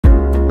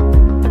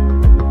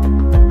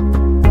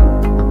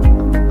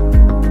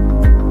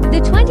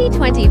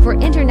2024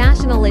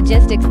 International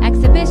Logistics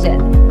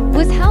Exhibition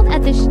was held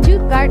at the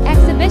Stuttgart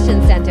Exhibition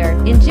Center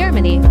in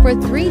Germany for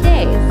 3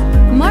 days,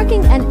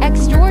 marking an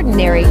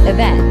extraordinary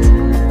event.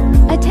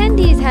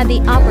 Attendees had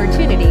the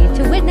opportunity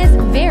to witness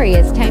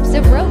various types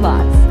of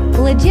robots,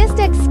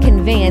 logistics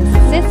conveyance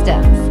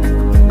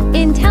systems,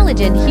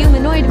 intelligent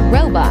humanoid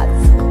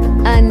robots,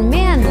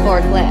 unmanned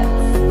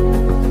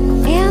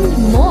forklifts,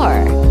 and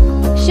more,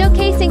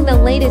 showcasing the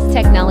latest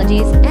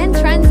technologies and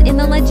trends in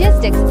the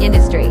logistics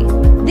industry.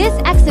 This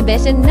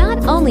exhibition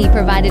not only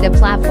provided a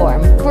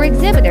platform for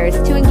exhibitors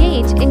to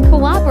engage in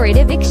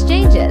cooperative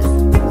exchanges,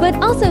 but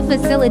also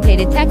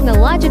facilitated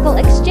technological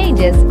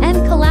exchanges and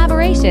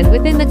collaboration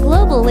within the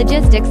global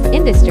logistics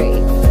industry,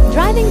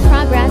 driving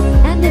progress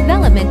and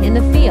development in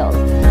the field.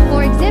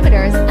 For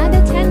exhibitors and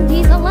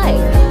attendees alike,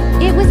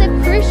 it was a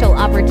crucial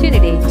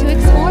opportunity to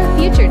explore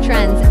future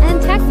trends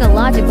and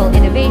technological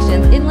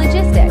innovations in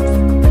logistics.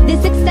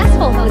 The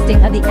successful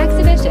hosting of the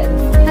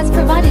exhibition has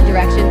provided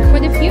direction for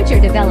the future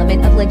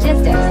development of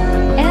logistics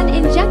and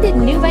injected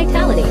new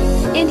vitality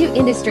into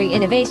industry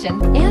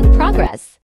innovation and progress.